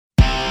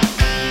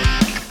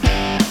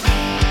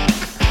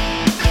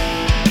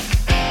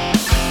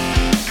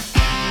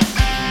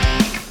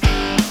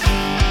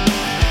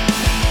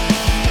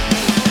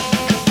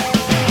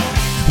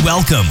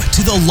Welcome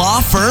to the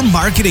Law Firm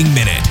Marketing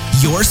Minute,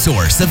 your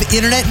source of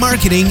internet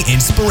marketing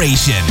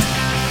inspiration.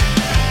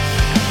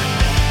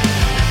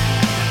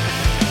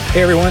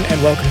 Hey everyone,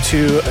 and welcome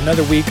to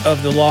another week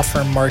of the Law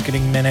Firm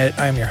Marketing Minute.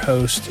 I'm your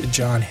host,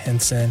 John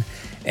Henson,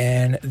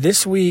 and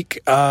this week,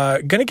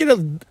 going to get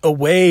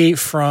away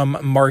from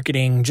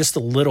marketing just a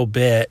little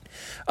bit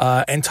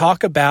and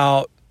talk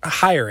about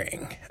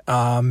hiring.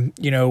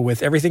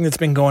 With everything that's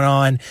been going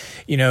on,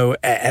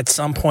 at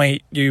some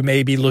point you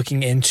may be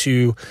looking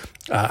into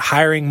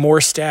hiring more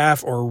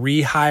staff or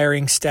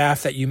rehiring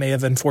staff that you may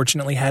have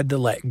unfortunately had to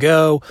let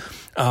go.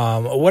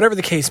 Whatever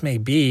the case may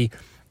be,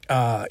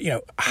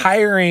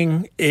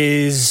 hiring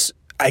is,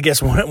 I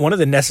guess, one of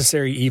the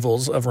necessary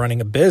evils of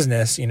running a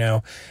business.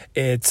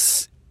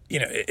 There's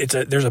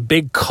a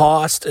big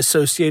cost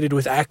associated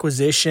with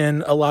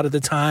acquisition a lot of the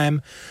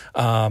time.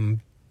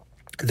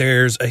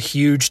 There's a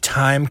huge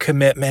time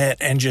commitment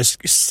and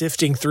just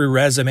sifting through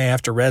resume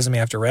after resume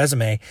after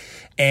resume.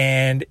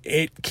 And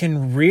it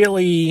can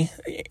really,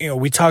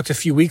 we talked a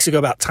few weeks ago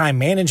about time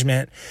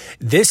management.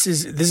 This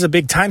is a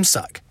big time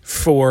suck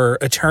for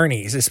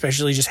attorneys,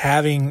 especially just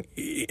having,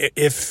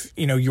 if,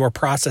 your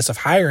process of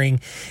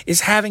hiring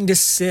is having to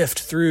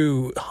sift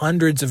through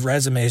hundreds of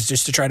resumes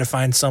just to try to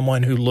find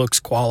someone who looks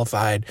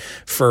qualified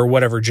for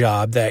whatever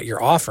job that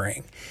you're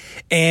offering.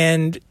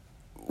 And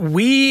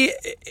we,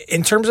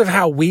 in terms of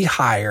how we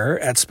hire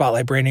at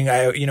Spotlight Branding,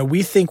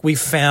 we think we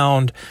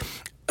found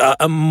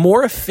a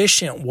more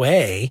efficient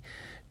way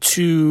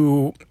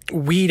to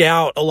weed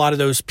out a lot of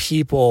those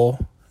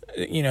people,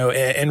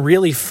 and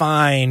really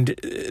find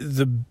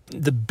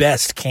the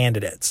best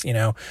candidates.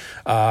 For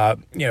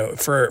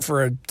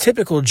a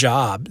typical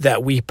job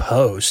that we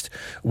post,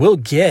 we'll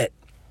get,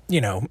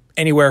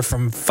 anywhere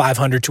from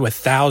 500 to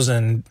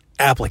 1,000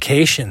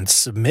 applications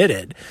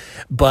submitted,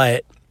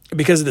 but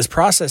because of this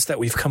process that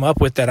we've come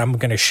up with that I'm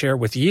going to share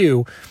with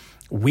you,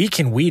 we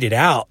can weed it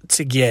out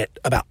to get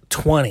about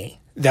 20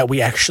 that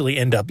we actually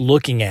end up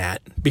looking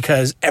at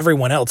because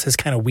everyone else has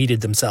kind of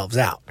weeded themselves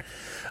out.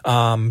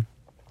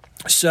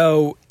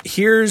 So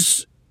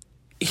here's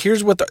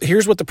what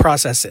the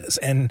process is.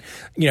 And,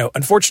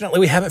 unfortunately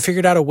we haven't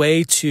figured out a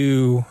way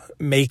to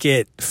make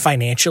it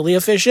financially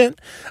efficient.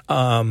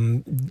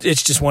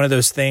 It's just one of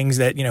those things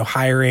that,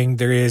 hiring,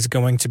 there is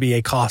going to be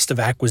a cost of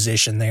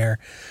acquisition there,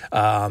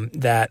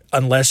 that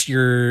unless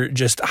you're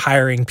just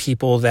hiring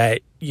people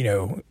that,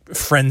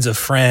 friends of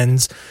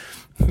friends,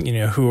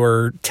 who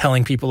are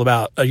telling people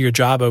about your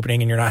job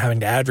opening and you're not having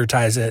to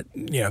advertise it,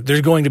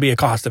 there's going to be a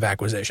cost of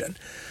acquisition.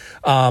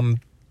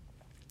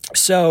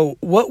 So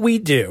what we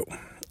do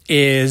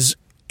is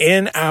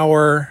in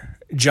our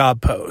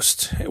job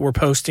post, we're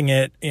posting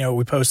it,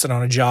 we post it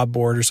on a job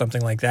board or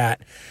something like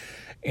that.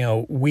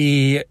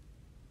 We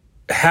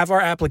have our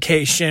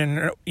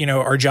application,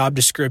 our job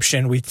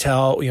description. We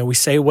we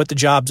say what the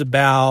job's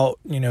about,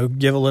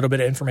 give a little bit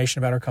of information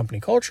about our company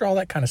culture, all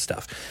that kind of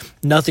stuff.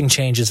 Nothing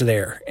changes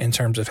there in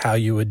terms of how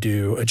you would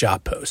do a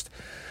job post.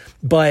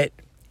 But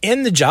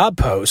in the job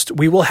post,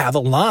 we will have a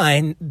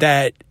line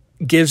that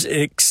gives,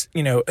 a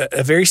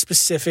very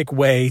specific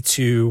way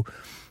to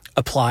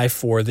apply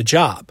for the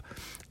job.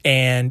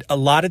 And a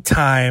lot of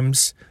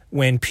times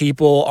when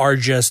people are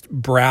just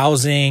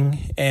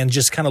browsing and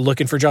just kind of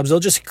looking for jobs, they'll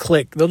just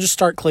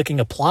start clicking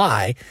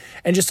apply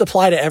and just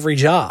apply to every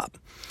job,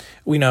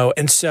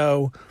 and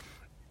so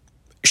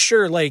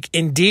sure, like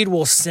Indeed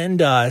will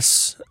send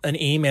us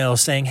an email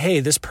saying, hey,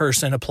 this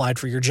person applied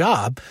for your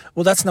job.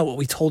 Well, that's not what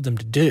we told them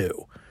to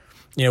do.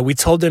 We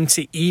told them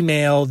to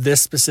email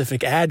this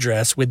specific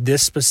address with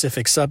this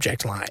specific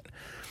subject line.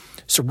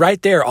 So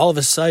right there, all of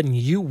a sudden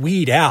you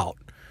weed out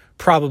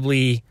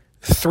probably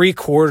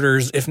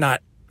 3/4, if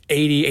not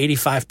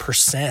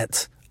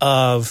 85%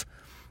 of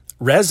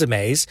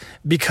resumes,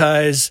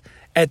 because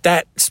at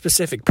that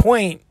specific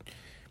point,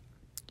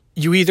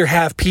 you either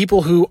have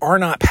people who are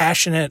not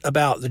passionate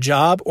about the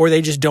job or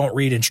they just don't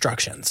read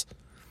instructions.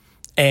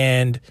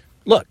 And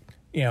look,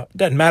 it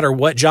doesn't matter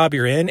what job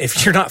you're in.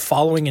 If you're not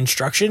following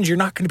instructions, you're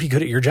not going to be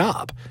good at your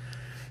job.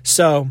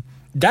 So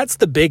that's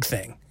the big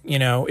thing.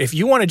 If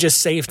you want to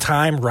just save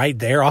time right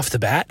there off the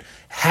bat,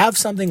 have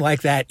something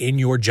like that in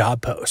your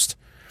job post.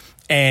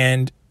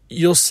 And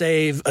you'll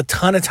save a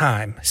ton of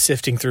time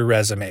sifting through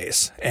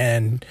resumes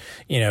and,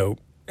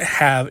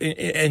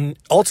 and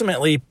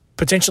ultimately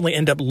potentially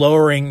end up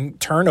lowering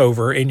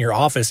turnover in your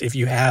office if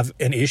you have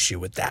an issue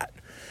with that.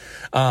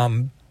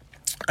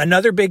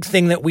 Another big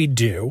thing that we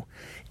do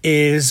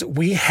is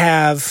we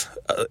have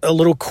a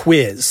little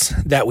quiz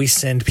that we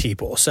send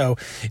people. So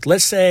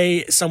let's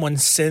say someone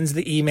sends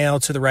the email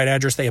to the right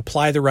address, they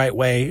apply the right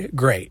way,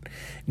 great.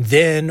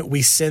 Then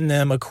we send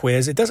them a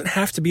quiz. It doesn't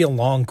have to be a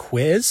long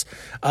quiz,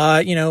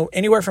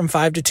 anywhere from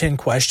 5 to 10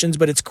 questions,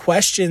 but it's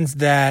questions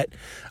that,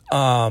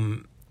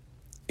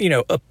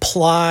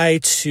 apply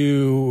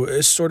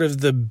to sort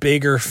of the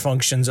bigger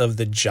functions of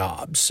the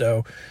job.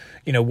 So,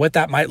 what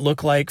that might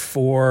look like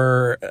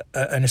for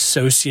an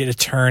associate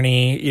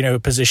attorney,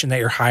 position that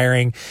you're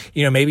hiring.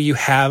 Maybe you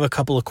have a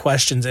couple of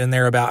questions in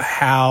there about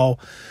how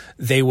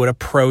they would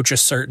approach a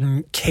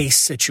certain case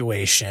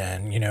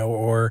situation,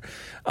 or,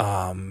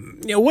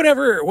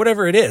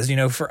 whatever it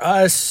is, for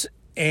us.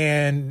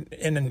 And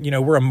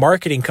we're a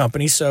marketing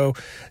company. So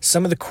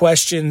some of the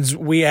questions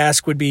we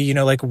ask would be,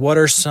 like, what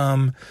are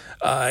some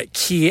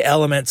key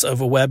elements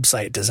of a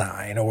website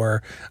design?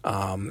 Or,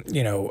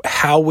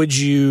 how would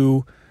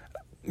you,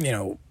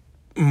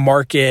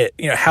 market,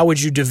 how would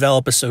you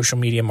develop a social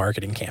media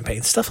marketing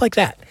campaign? Stuff like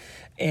that.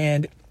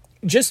 And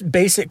just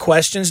basic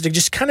questions to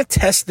just kind of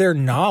test their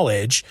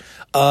knowledge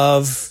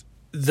of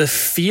the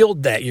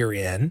field that you're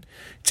in,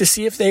 to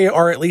see if they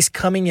are at least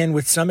coming in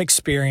with some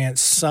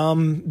experience,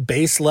 some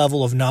base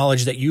level of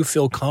knowledge that you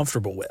feel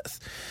comfortable with.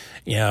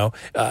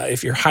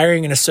 If you're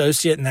hiring an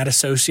associate and that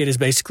associate is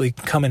basically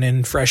coming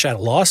in fresh out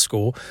of law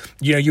school,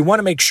 you want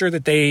to make sure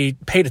that they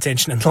paid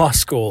attention in law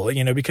school,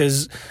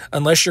 because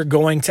unless you're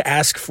going to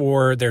ask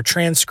for their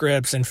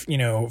transcripts and,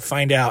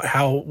 find out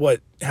how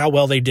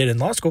well they did in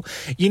law school,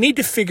 you need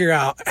to figure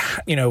out,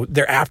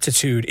 their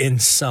aptitude in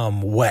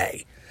some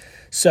way.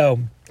 So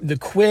the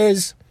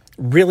quiz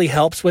really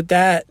helps with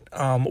that.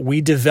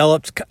 We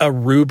developed a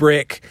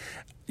rubric,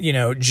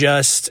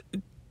 just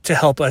to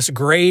help us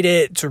grade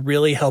it, to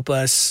really help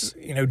us,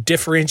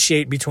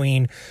 differentiate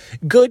between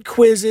good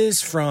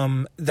quizzes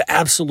from the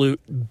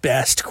absolute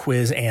best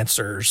quiz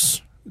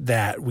answers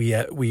that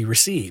we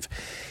receive.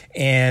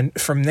 And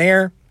from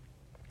there,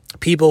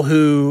 people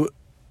who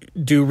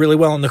do really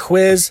well in the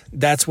quiz,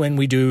 that's when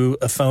we do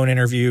a phone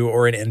interview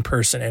or an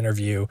in-person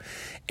interview.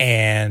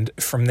 And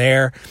from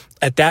there,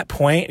 at that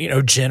point,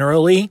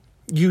 generally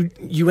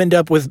you end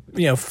up with,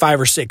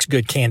 5 or 6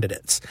 good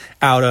candidates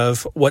out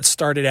of what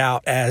started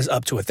out as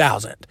up to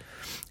 1,000.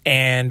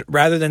 And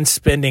rather than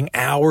spending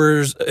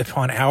hours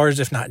upon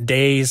hours, if not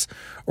days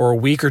or a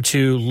week or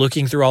two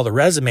looking through all the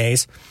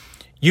resumes,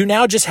 you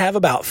now just have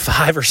about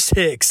 5 or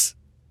 6,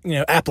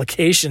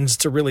 applications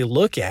to really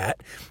look at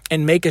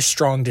and make a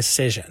strong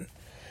decision.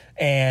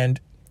 And,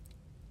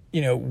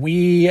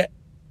 we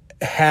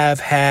have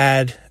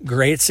had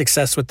great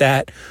success with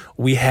that.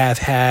 We have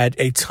had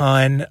a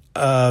ton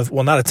of,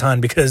 well, not a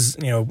ton because,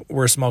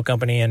 we're a small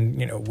company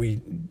and, we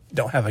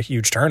don't have a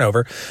huge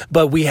turnover,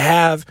 but we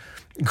have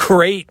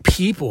great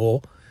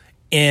people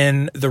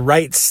in the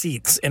right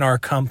seats in our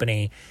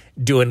company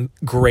doing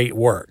great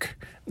work,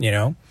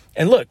 and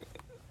look,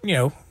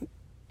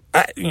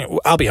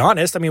 I'll be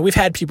honest. I mean, we've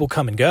had people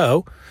come and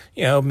go,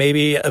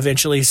 maybe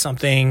eventually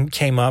something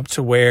came up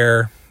to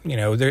where,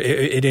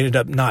 it ended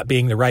up not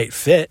being the right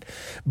fit,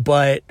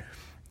 but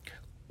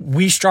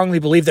we strongly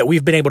believe that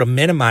we've been able to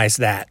minimize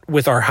that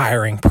with our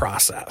hiring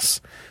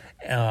process.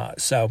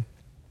 So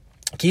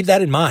keep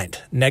that in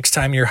mind. Next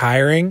time you're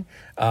hiring,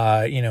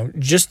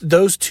 just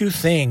those two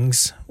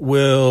things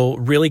will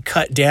really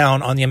cut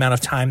down on the amount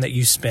of time that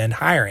you spend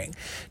hiring.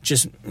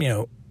 Just,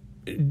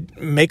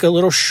 make a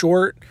little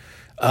short,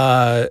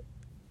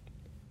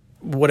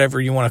 whatever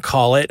you want to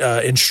call it,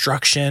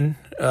 instruction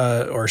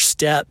or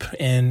step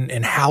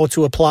in how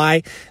to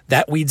apply.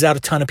 That weeds out a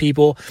ton of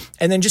people.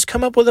 And then just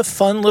come up with a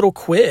fun little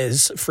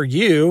quiz for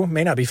you.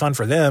 May not be fun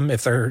for them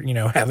if they're,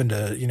 having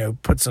to,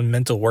 put some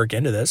mental work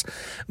into this.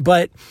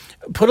 But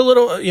put a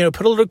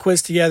little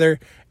quiz together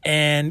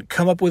and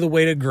come up with a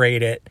way to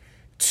grade it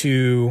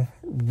to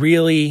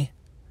really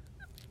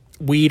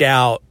weed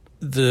out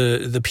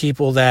the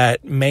people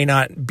that may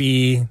not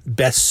be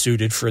best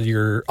suited for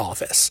your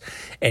office.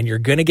 And you're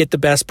going to get the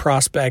best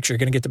prospects, you're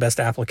going to get the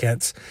best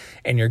applicants,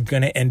 and you're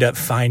going to end up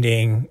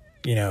finding,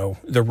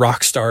 the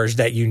rock stars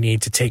that you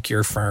need to take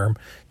your firm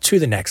to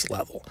the next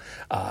level.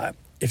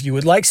 If you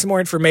would like some more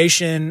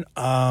information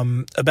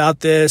about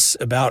this,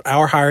 about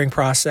our hiring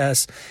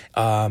process,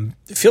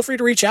 feel free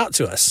to reach out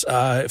to us.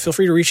 Feel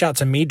free to reach out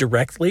to me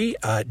directly,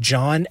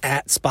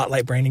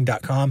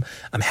 john@spotlightbranding.com.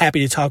 I'm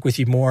happy to talk with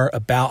you more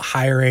about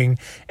hiring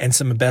and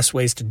some of the best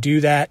ways to do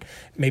that.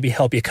 Maybe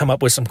help you come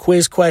up with some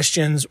quiz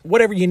questions,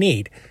 whatever you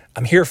need.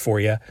 I'm here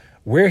for you.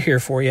 We're here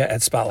for you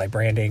at Spotlight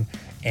Branding,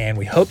 and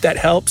we hope that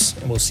helps,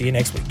 and we'll see you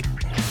next week.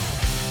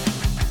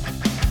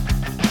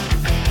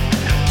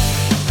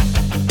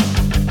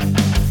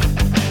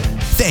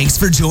 Thanks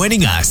for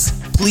joining us.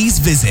 Please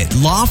visit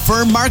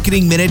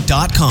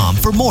lawfirmmarketingminute.com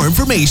for more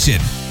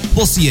information.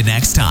 We'll see you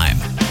next time.